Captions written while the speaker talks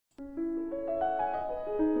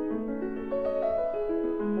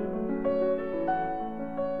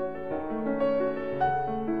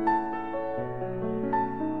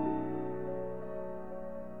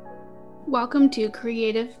welcome to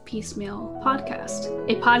Creative Piecemeal Podcast,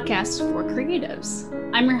 a podcast for creatives.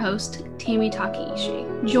 I'm your host, Tammy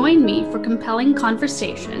Takeishi. Join me for compelling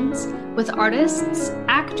conversations with artists,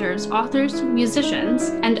 actors, authors, musicians,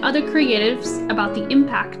 and other creatives about the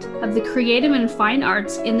impact of the creative and fine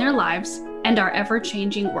arts in their lives and our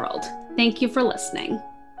ever-changing world. Thank you for listening.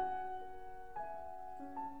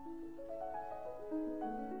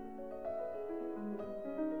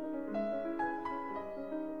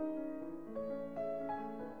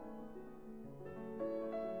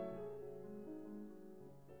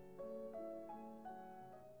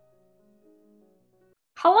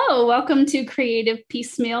 Hello, welcome to Creative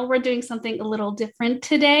Piecemeal. We're doing something a little different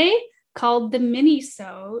today called the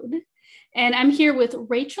Mini-Sode. And I'm here with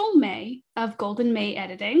Rachel May of Golden May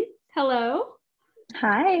Editing. Hello.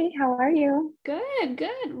 Hi, how are you? Good.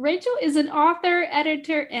 Rachel is an author,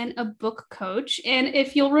 editor, and a book coach. And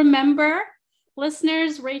if you'll remember,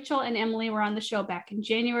 listeners, Rachel and Emily were on the show back in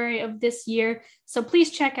January of this year. So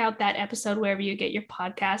please check out that episode wherever you get your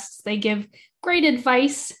podcasts. They give great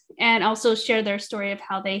advice and also share their story of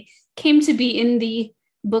how they came to be in the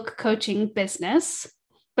book coaching business.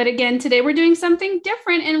 But again, today we're doing something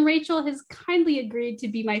different, and Rachel has kindly agreed to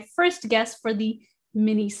be my first guest for the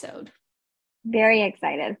Mini-Sode. Very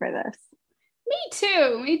excited for this. Me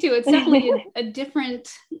too. It's definitely a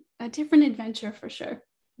different adventure for sure.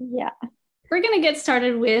 Yeah. We're going to get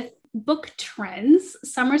started with book trends.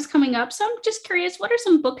 Summer's coming up, so I'm just curious, what are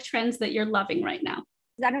some book trends that you're loving right now?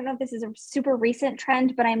 I don't know if this is a super recent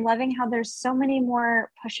trend, but I'm loving how there's so many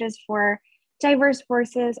more pushes for diverse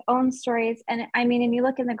voices, own stories. And I mean, and you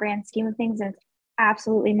look in the grand scheme of things, and it's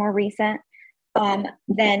absolutely more recent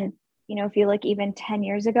than, if you look even 10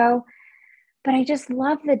 years ago. But I just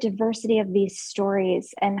love the diversity of these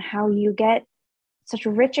stories and how you get such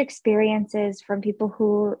rich experiences from people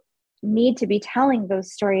who need to be telling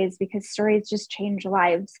those stories, because stories just change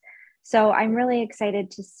lives. So I'm really excited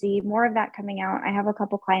to see more of that coming out. I have a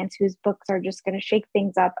couple clients whose books are just going to shake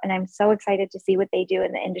things up, and I'm so excited to see what they do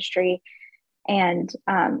in the industry. And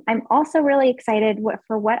I'm also really excited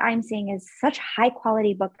for what I'm seeing is such high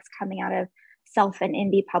quality books coming out of self and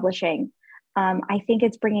indie publishing. I think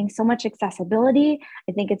it's bringing so much accessibility.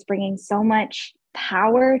 I think it's bringing so much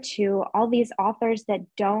power to all these authors that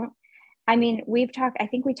I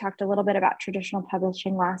think we talked a little bit about traditional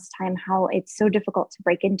publishing last time, how it's so difficult to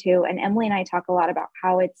break into. And Emily and I talk a lot about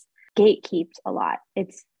how it's gatekept a lot.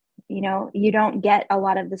 It's, you don't get a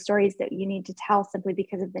lot of the stories that you need to tell simply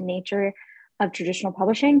because of the nature of traditional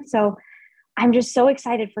publishing. So I'm just so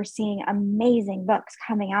excited for seeing amazing books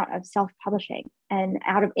coming out of self-publishing and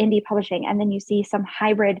out of indie publishing. And then you see some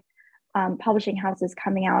hybrid publishing houses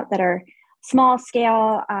coming out that are small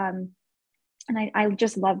scale. And I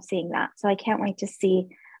just love seeing that. So I can't wait to see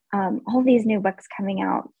all these new books coming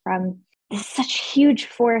out from such huge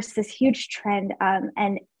force, this huge trend,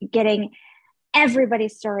 and getting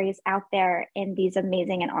everybody's stories out there in these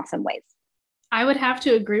amazing and awesome ways. I would have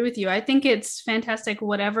to agree with you. I think it's fantastic,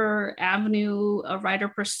 whatever avenue a writer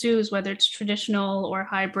pursues, whether it's traditional or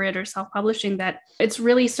hybrid or self-publishing, that it's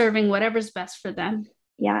really serving whatever's best for them.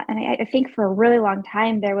 Yeah. And I think for a really long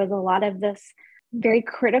time, there was a lot of this very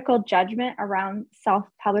critical judgment around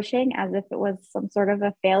self-publishing as if it was some sort of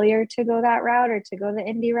a failure to go that route or to go the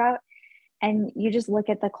indie route. And you just look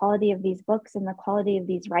at the quality of these books and the quality of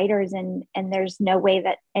these writers, and there's no way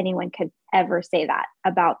that anyone could ever say that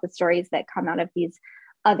about the stories that come out of these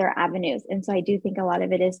other avenues. And so I do think a lot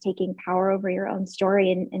of it is taking power over your own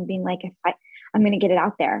story and being like, I'm going to get it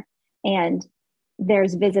out there. And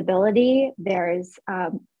there's visibility,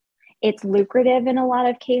 it's lucrative in a lot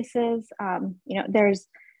of cases. There's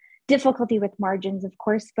difficulty with margins, of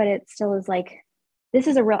course, but it still is like, this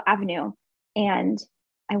is a real avenue. And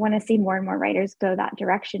I want to see more and more writers go that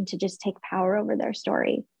direction to just take power over their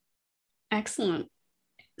story. Excellent.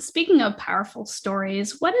 Speaking of powerful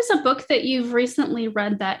stories, what is a book that you've recently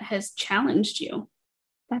read that has challenged you?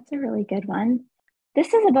 That's a really good one.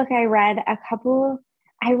 This is a book I read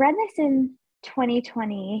this in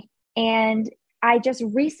 2020, and I just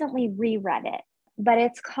recently reread it, but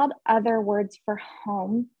it's called Other Words for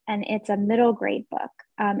Home, and it's a middle grade book.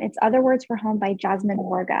 It's Other Words for Home by Jasmine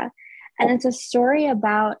Warga. And it's a story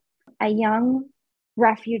about a young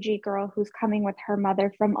refugee girl who's coming with her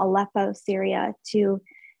mother from Aleppo, Syria, to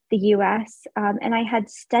the US. And I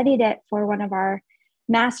had studied it for one of our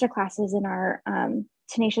master classes in our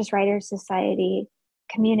Tenacious Writers Society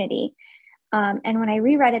community. And when I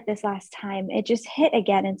reread it this last time, it just hit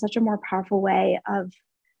again in such a more powerful way of,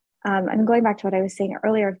 I'm going back to what I was saying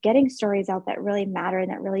earlier, of getting stories out that really matter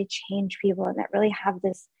and that really change people and that really have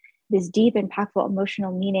this deep, impactful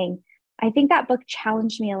emotional meaning. I think that book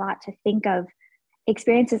challenged me a lot to think of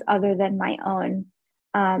experiences other than my own.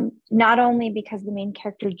 Not only because the main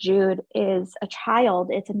character, Jude, is a child,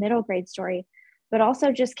 it's a middle grade story, but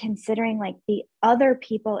also just considering like the other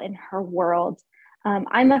people in her world.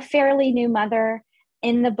 I'm a fairly new mother.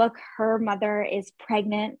 In the book, her mother is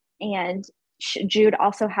pregnant, and Jude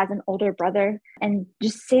also has an older brother. And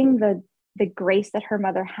just seeing the grace that her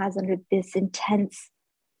mother has under this intense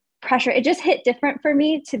pressure, it just hit different for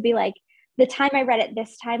me to be like, the time I read it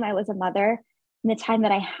this time, I was a mother. And the time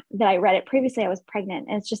that I read it previously, I was pregnant.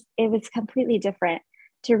 And it was completely different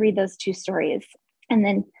to read those two stories. And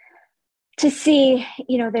then to see,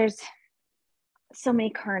 there's so many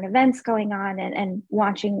current events going on, and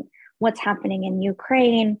watching what's happening in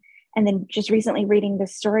Ukraine. And then just recently reading the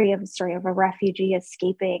story of a refugee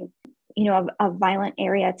escaping, a violent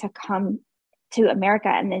area to come to America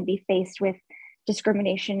and then be faced with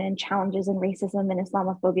discrimination and challenges and racism and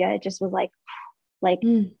Islamophobia. It just was like,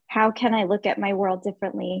 how can I look at my world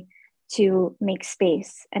differently to make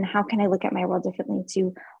space? And how can I look at my world differently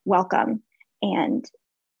to welcome and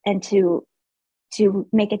to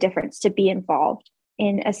make a difference, to be involved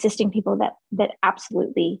in assisting people that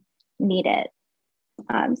absolutely need it.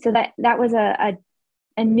 So that was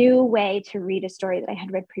a new way to read a story that I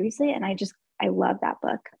had read previously. And I love that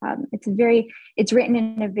book. It's written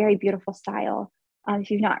in a very beautiful style.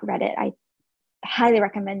 If you've not read it, I highly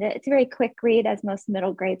recommend it. It's a very quick read, as most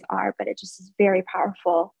middle grades are, but it just is very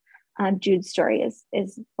powerful. Jude's story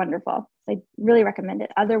is wonderful. So I really recommend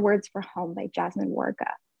it. Other Words for Home by Jasmine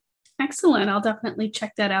Warga. Excellent. I'll definitely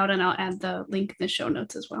check that out, and I'll add the link in the show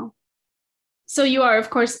notes as well. So you are, of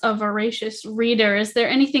course, a voracious reader. Is there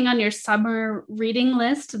anything on your summer reading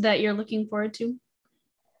list that you're looking forward to?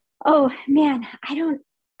 Oh man, I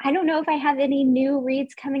don't know if I have any new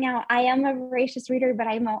reads coming out. I am a voracious reader, but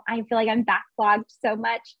I feel like I'm backlogged so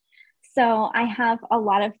much. So I have a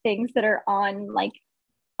lot of things that are on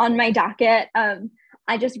my docket.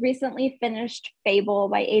 I just recently finished Fable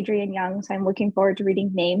by Adrienne Young, so I'm looking forward to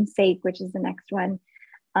reading Namesake, which is the next one.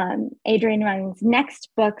 Adrienne Young's next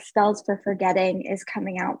book, Spells for Forgetting, is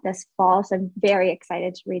coming out this fall, so I'm very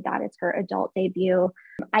excited to read that. It's her adult debut.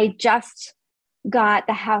 I just got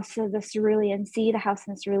The House in the Cerulean Sea by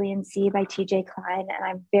TJ Klein, and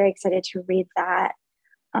I'm very excited to read that.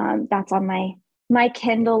 That's on my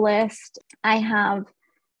Kindle list. I have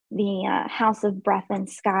the House of Breath and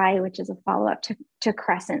Sky, which is a follow-up to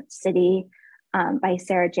Crescent City by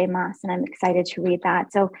Sarah J. Maas, and I'm excited to read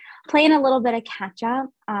that. So playing a little bit of catch up.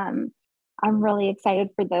 I'm really excited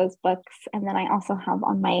for those books. And then I also have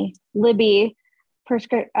on my Libby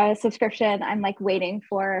subscription, I'm waiting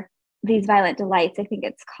for These Violent Delights, I think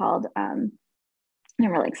it's called. I'm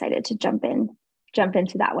really excited to jump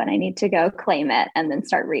into that one. I need to go claim it and then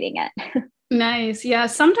start reading it. Nice. Yeah.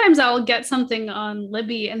 Sometimes I'll get something on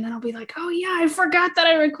Libby and then I'll be like, oh yeah, I forgot that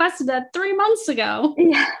I requested that 3 months ago.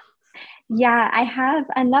 Yeah. I have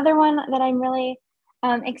another one that I'm really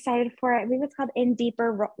excited for. I believe it's called In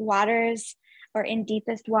Deeper Waters or In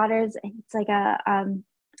Deepest Waters. It's like a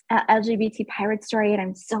LGBT pirate story, and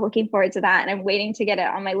I'm so looking forward to that. And I'm waiting to get it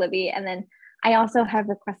on my Libby. And then I also have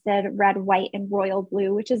requested Red, White, and Royal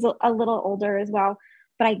Blue, which is a little older as well.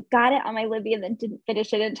 But I got it on my Libby and then didn't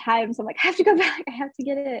finish it in time. So I'm like, I have to go back. I have to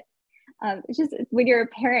get it. It's just when you're a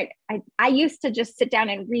parent, I used to just sit down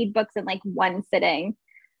and read books in one sitting.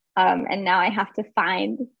 And now I have to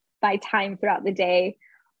find by time throughout the day.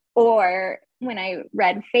 Or when I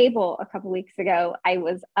read Fable a couple weeks ago, I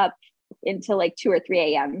was up until 2 or 3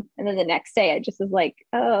 a.m. And then the next day I just was like,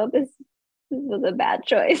 oh, this was a bad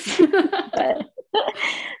choice. But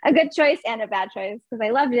a good choice and a bad choice because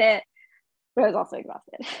I loved it. But I was also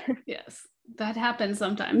exhausted. Yes, that happens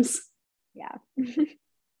sometimes. Yeah.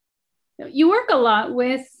 You work a lot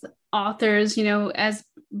with authors, as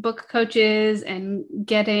book coaches and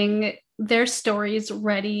getting their stories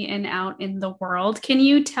ready and out in the world. Can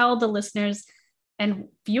you tell the listeners and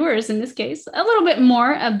viewers, in this case, a little bit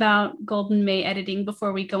more about Golden May Editing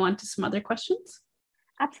before we go on to some other questions?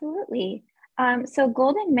 Absolutely. So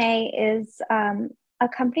Golden May is a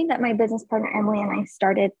company that my business partner Emily and I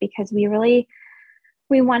started because we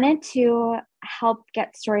wanted to help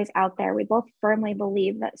get stories out there. We both firmly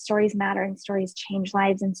believe that stories matter and stories change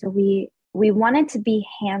lives. And so we wanted to be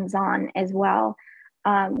hands-on as well.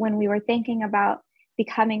 When we were thinking about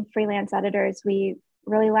becoming freelance editors, we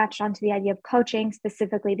really latched onto the idea of coaching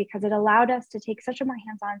specifically because it allowed us to take such a more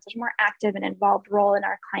hands-on, such a more active and involved role in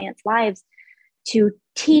our clients' lives to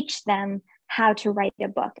teach them how to write a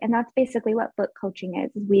book. And that's basically what book coaching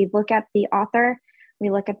is. We look at the author, we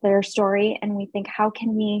look at their story, and we think, how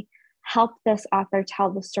can we help this author tell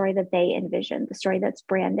the story that they envision, the story that's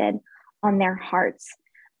branded on their hearts.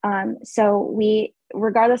 So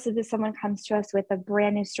regardless if someone comes to us with a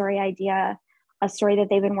brand new story idea, a story that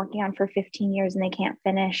they've been working on for 15 years and they can't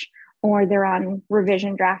finish, or they're on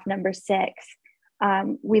revision draft number 6,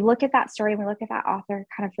 we look at that story and we look at that author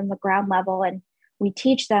kind of from the ground level, and we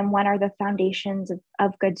teach them what are the foundations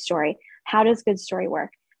of good story. How does good story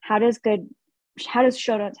work? How does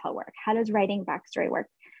show don't tell work? How does writing backstory work?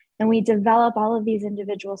 And we develop all of these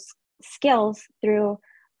individual skills through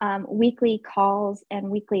weekly calls and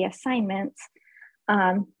weekly assignments.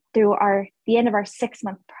 Through the end of our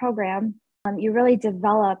 6-month program, you really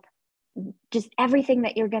develop just everything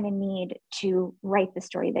that you're going to need to write the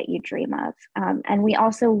story that you dream of. And we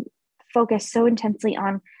also focus so intensely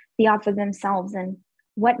on the author themselves and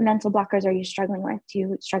what mental blockers are you struggling with? Do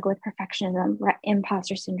you struggle with perfectionism,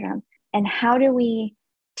 imposter syndrome? And how do we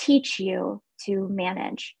teach you to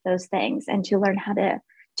manage those things and to learn how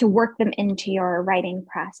to work them into your writing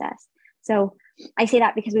process? So I say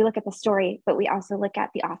that because we look at the story, but we also look at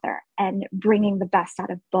the author and bringing the best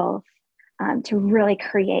out of both to really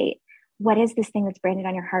create what is this thing that's branded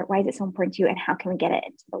on your heart? Why is it so important to you? And how can we get it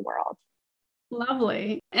into the world?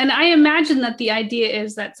 Lovely. And I imagine that the idea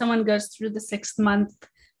is that someone goes through the 6-month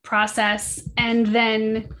process and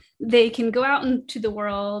then they can go out into the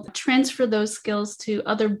world, transfer those skills to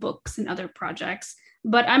other books and other projects.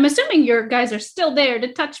 But I'm assuming your guys are still there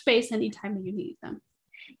to touch base anytime you need them.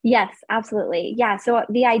 Yes, absolutely. Yeah. So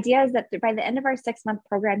the idea is that by the end of our 6-month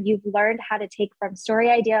program, you've learned how to take from story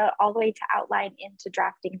idea all the way to outline into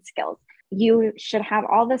drafting skills. You should have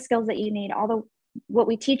all the skills that you need, what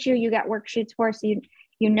we teach you, you get worksheets for, so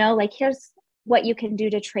you know, like, here's what you can do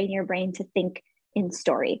to train your brain to think in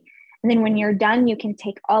story. And then when you're done, you can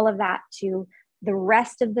take all of that to the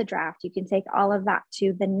rest of the draft. You can take all of that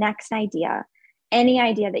to the next idea, any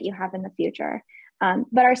idea that you have in the future.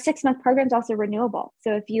 But our 6-month program is also renewable.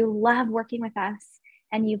 So if you love working with us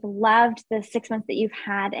and you've loved the 6 months that you've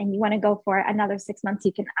had and you want to go for another 6 months,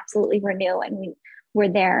 you can absolutely renew, and we're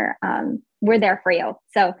there for you.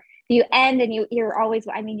 So you end and you're always,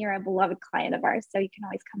 you're a beloved client of ours, so you can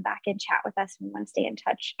always come back and chat with us when you want to stay in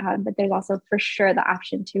touch. But there's also for sure the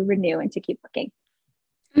option to renew and to keep working.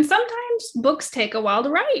 And sometimes books take a while to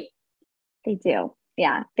write. They do.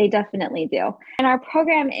 Yeah, they definitely do. And our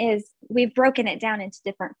program we've broken it down into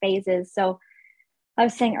different phases. So I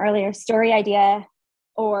was saying earlier, story idea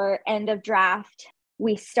or end of draft.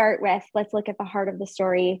 We start with, let's look at the heart of the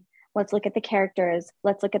story. Let's look at the characters.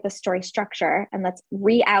 Let's look at the story structure, and let's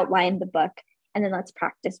re-outline the book. And then let's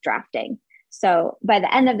practice drafting. So by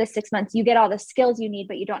the end of the 6 months, you get all the skills you need,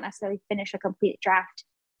 but you don't necessarily finish a complete draft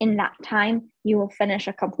in that time. You will finish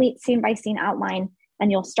a complete scene by scene outline, and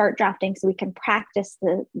you'll start drafting so we can practice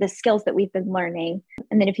the skills that we've been learning.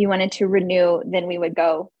 And then if you wanted to renew, then we would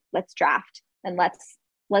go, let's draft and let's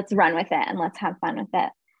run with it and let's have fun with it.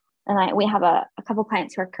 And we have a couple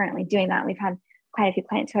clients who are currently doing that. We've had quite a few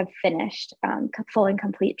clients who have finished full and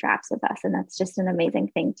complete drafts with us. And that's just an amazing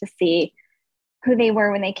thing to see who they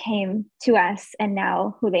were when they came to us and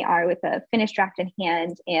now who they are with a finished draft in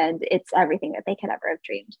hand. And it's everything that they could ever have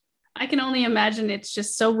dreamed. I can only imagine it's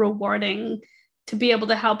just so rewarding to be able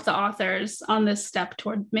to help the authors on this step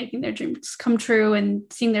toward making their dreams come true and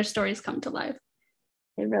seeing their stories come to life.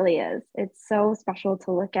 It really is. It's so special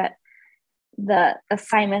to look at the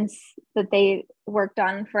assignments that they worked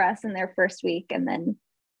on for us in their first week, and then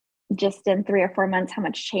just in 3 or 4 months, how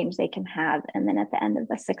much change they can have. And then at the end of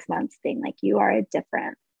the 6 months being like, you are a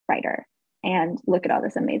different writer and look at all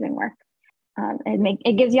this amazing work.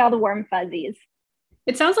 It gives you all the warm fuzzies.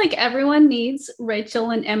 It sounds like everyone needs Rachel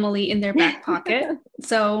and Emily in their back pocket.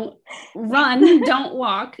 So run, don't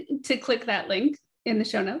walk, to click that link in the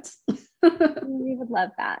show notes. We would love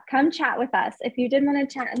that. Come chat with us. If you did want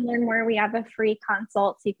to chat and learn more, we have a free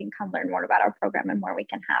consult, so you can come learn more about our program and more we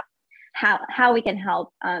can have, how we can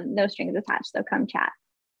help. No strings attached. So come chat.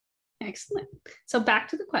 Excellent. So back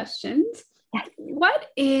to the questions. Yes. What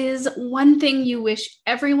is one thing you wish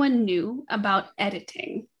everyone knew about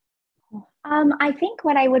editing? I think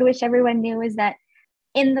what I would wish everyone knew is that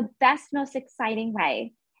in the best, most exciting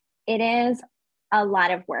way, it is a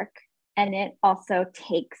lot of work, and it also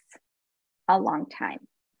takes a long time.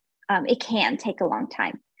 It can take a long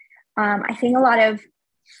time. I think a lot of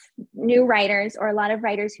new writers, or a lot of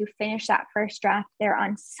writers who finish that first draft, they're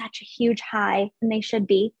on such a huge high, and they should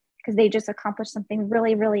be, because they just accomplished something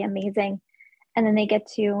really, really amazing. And then they get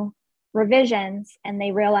to revisions and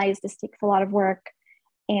they realize this takes a lot of work,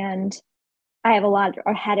 and I have a lot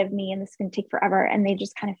ahead of me and this is going to take forever. And they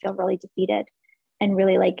just kind of feel really defeated and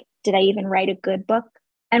really like, did I even write a good book?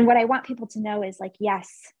 And what I want people to know is like, yes,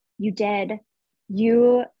 you did.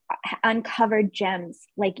 you uncovered gems.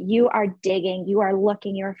 Like you are digging, you are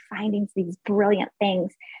looking, you're finding these brilliant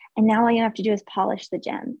things. And now all you have to do is polish the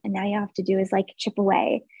gem. And now you have to do is like chip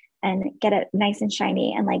away and get it nice and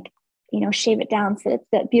shiny and like, you know, shave it down so it's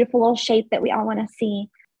the beautiful little shape that we all want to see.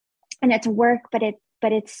 And it's work, but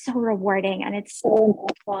it's so rewarding and it's so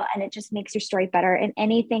impactful and it just makes your story better. And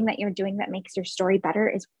anything that you're doing that makes your story better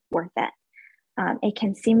is worth it. It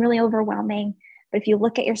can seem really overwhelming, but if you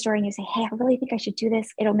look at your story and you say, hey, I really think I should do this,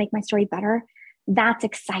 it'll make my story better. That's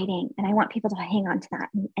exciting. And I want people to hang on to that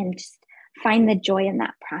and just find the joy in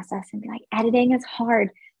that process and be like, editing is hard,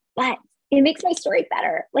 but it makes my story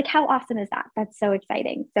better. Like how awesome is that? That's so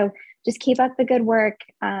exciting. So just keep up the good work.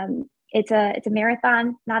 It's a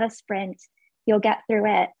marathon, not a sprint. You'll get through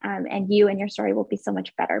it. And you and your story will be so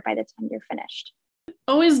much better by the time you're finished.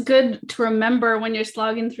 Always good to remember when you're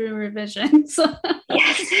slogging through revisions.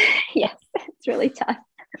 Yes, it's really tough.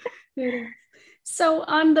 So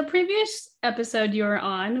on the previous episode you were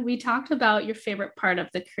on, we talked about your favorite part of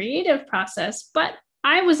the creative process, but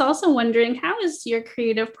I was also wondering, how has your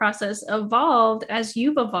creative process evolved as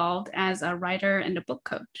you've evolved as a writer and a book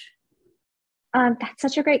coach? That's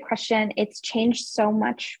such a great question. It's changed so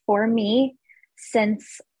much for me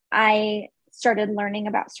since I started learning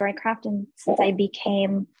about Storycraft and since I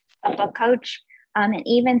became a book coach, and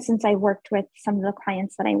even since I worked with some of the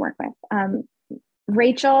clients that I work with.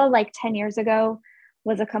 Rachel, like 10 years ago,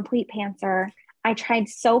 was a complete pantser. I tried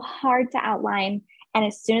so hard to outline, and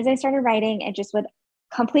as soon as I started writing, it just would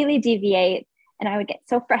completely deviate, and I would get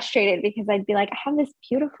so frustrated because I'd be like, I have this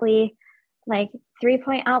beautifully like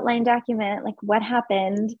 3-point outline document. Like, what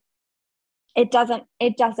happened? It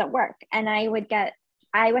doesn't work. And I would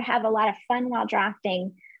have a lot of fun while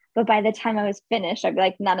drafting, but by the time I was finished, I'd be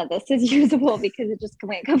like, none of this is usable because it just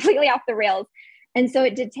went completely off the rails. And so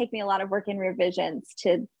it did take me a lot of work in revisions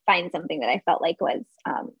to find something that I felt like was,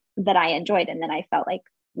 that I enjoyed. And then I felt like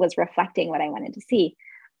was reflecting what I wanted to see.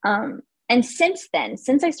 And since then,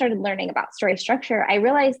 since I started learning about story structure, I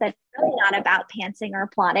realized that it's really not about pantsing or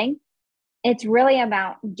plotting. It's really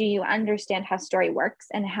about, do you understand how story works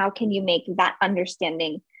and how can you make that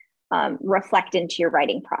understanding reflect into your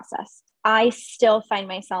writing process? I still find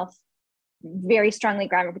myself very strongly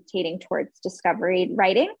gravitating towards discovery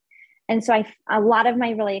writing. And so a lot of my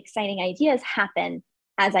really exciting ideas happen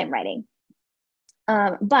as I'm writing.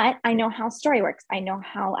 But I know how story works. I know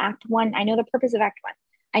how Act 1, I know the purpose of Act 1.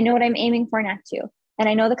 I know what I'm aiming for in Act 2. And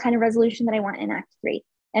I know the kind of resolution that I want in Act 3.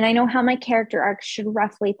 And I know how my character arcs should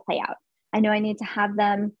roughly play out. I know I need to have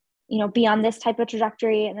them, be on this type of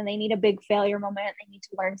trajectory, and then they need a big failure moment. They need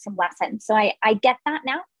to learn some lessons. So I get that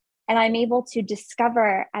now, and I'm able to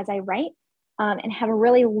discover as I write, and have a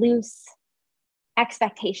really loose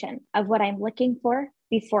expectation of what I'm looking for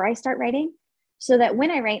before I start writing, so that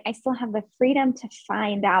when I write, I still have the freedom to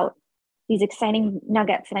find out these exciting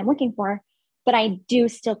nuggets that I'm looking for, but I do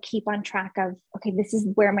still keep on track of, okay, this is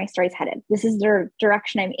where my story's headed. This is the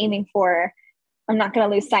direction I'm aiming for. I'm not going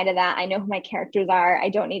to lose sight of that. I know who my characters are. I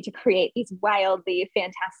don't need to create these wildly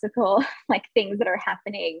fantastical like things that are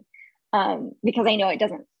happening, because I know it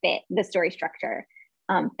doesn't fit the story structure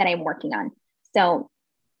that I'm working on. So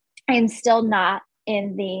I'm still not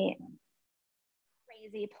in the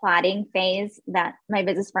crazy plotting phase that my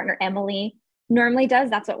business partner, Emily, normally does.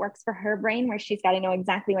 That's what works for her brain, where she's got to know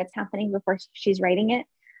exactly what's happening before she's writing it.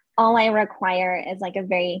 All I require is like a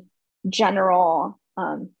very general,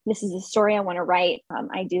 this is a story I want to write.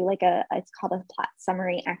 I do like it's called a plot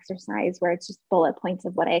summary exercise, where it's just bullet points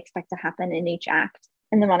of what I expect to happen in each act.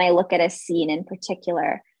 And then when I look at a scene in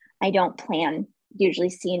particular, I don't plan usually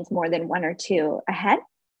scenes more than 1 or 2 ahead.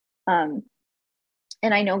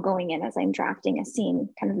 And I know going in as I'm drafting a scene,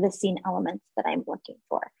 kind of the scene elements that I'm looking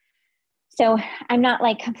for. So I'm not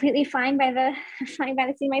like completely flying by the seat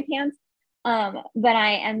of my pants. But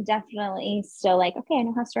I am definitely still like, okay, I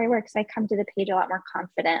know how story works. I come to the page a lot more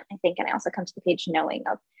confident, I think. And I also come to the page knowing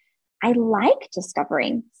of, I like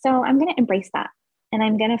discovering. So I'm going to embrace that. And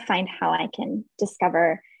I'm going to find how I can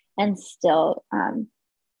discover and still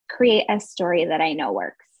create a story that I know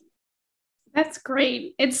works. That's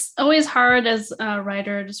great. It's always hard as a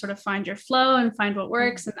writer to sort of find your flow and find what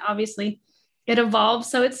works. And obviously it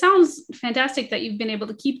evolves. So it sounds fantastic that you've been able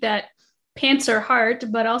to keep that pantser heart,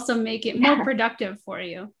 but also make it more productive for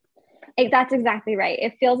you. That's exactly right.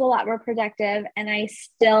 It feels a lot more productive, and I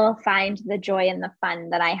still find the joy and the fun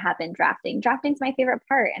that I have in drafting. Drafting's my favorite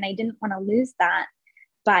part, and I didn't want to lose that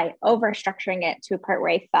by over structuring it to a part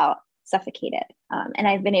where I felt suffocated. And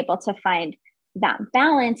I've been able to find that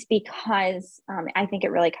balance because I think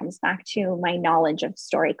it really comes back to my knowledge of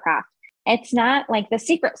Storycraft. It's not like the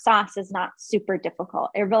secret sauce is not super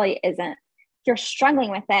difficult. It really isn't. you're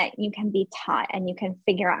struggling with it, you can be taught and you can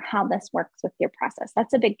figure out how this works with your process.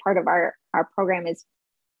 That's a big part of our program is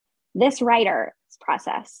this writer's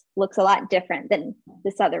process looks a lot different than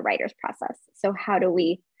this other writer's process. So how do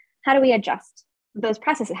we adjust those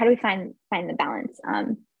processes? How do we find the balance?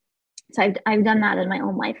 So I've done that in my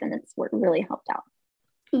own life, and it's really helped out.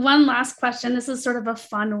 One last question. This is sort of a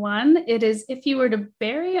fun one. It is, if you were to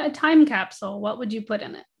bury a time capsule, what would you put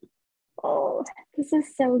in it? Oh, this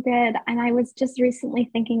is so good. And I was just recently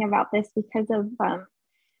thinking about this because of, I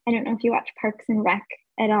don't know if you watch Parks and Rec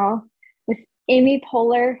at all, with Amy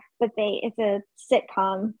Poehler, but it's a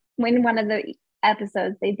sitcom. When one of the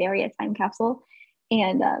episodes, they bury a time capsule,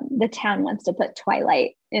 and the town wants to put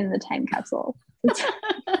Twilight in the time capsule. It's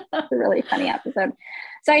a really funny episode.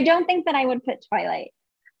 So I don't think that I would put Twilight.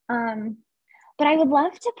 But I would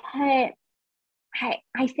love to put,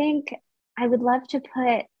 I think I would love to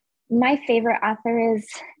put, my favorite author is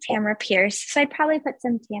Tamara Pierce. So I'd probably put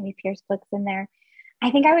some Tammy Pierce books in there.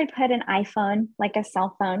 I think I would put an iPhone, like a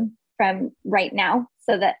cell phone from right now,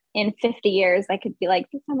 so that in 50 years, I could be like,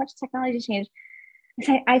 there's so much technology change.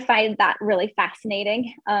 I find that really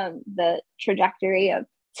fascinating, the trajectory of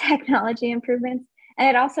technology improvements. And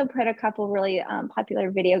I'd also put a couple really popular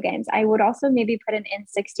video games. I would also maybe put an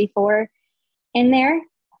N64 in there,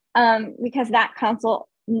 because that console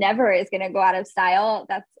never is going to go out of style.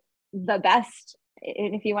 That's the best.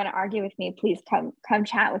 And if you want to argue with me, please come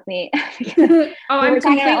chat with me. I'm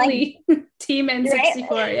completely team N64.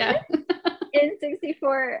 Right? Yeah.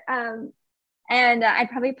 N64. And I'd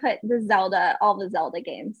probably put all the Zelda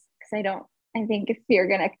games, because I think if you're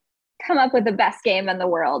going to come up with the best game in the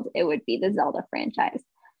world, it would be the Zelda franchise.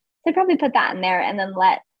 So I'd probably put that in there, and then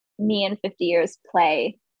let me in 50 years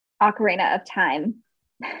play Ocarina of Time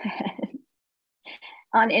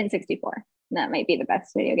on N64. That might be the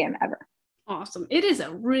best video game ever. Awesome. It is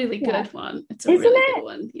a really good one. It's Isn't really it? Good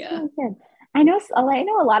one. Yeah. So good. I know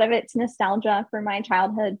a lot of it's nostalgia for my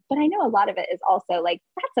childhood, but I know a lot of it is also like,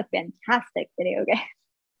 that's a fantastic video game.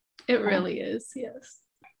 It really is. Yes.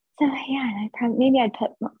 So yeah, maybe I'd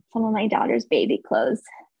put some of my daughter's baby clothes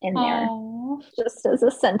in there. Aww. Just as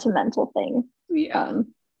a sentimental thing. Yeah.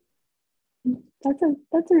 That's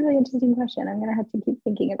a really interesting question. I'm gonna have to keep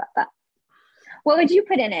thinking about that. What would you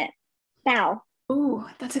put in it, Val? Oh,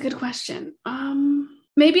 that's a good question.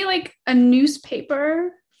 Maybe like a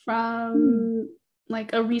newspaper from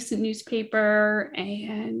like a recent newspaper.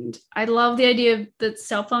 And I love the idea of the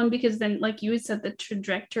cell phone, because then, like you had said, the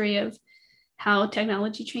trajectory of how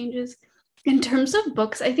technology changes. In terms of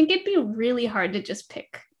books, I think it'd be really hard to just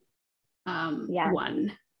pick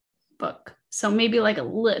one book. So maybe like a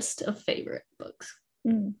list of favorite books.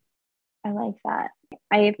 I like that.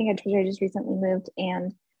 I think I just recently moved,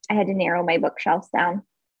 and I had to narrow my bookshelves down,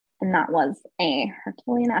 and that was a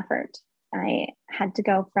Herculean effort. I had to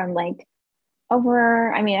go from like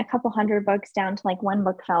a couple hundred books down to like one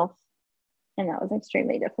bookshelf, and that was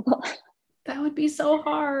extremely difficult. That would be so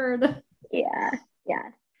hard. Yeah.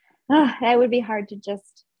 That would be hard to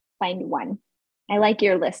just find one. I like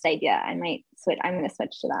your list idea. I'm going to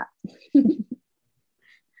switch to that.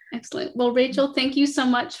 Excellent. Well, Rachel, thank you so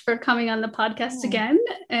much for coming on the podcast again,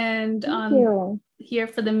 and here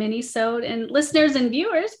for the mini-sode. And listeners and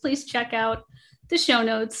viewers, please check out the show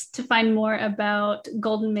notes to find more about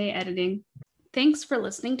Golden May editing. Thanks for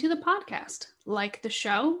listening to the podcast. Like the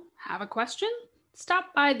show? Have a question?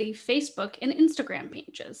 Stop by the Facebook and Instagram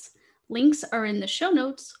pages. Links are in the show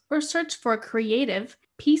notes, or search for Creative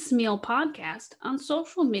Piecemeal Podcast on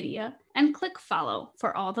social media and click follow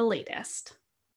for all the latest.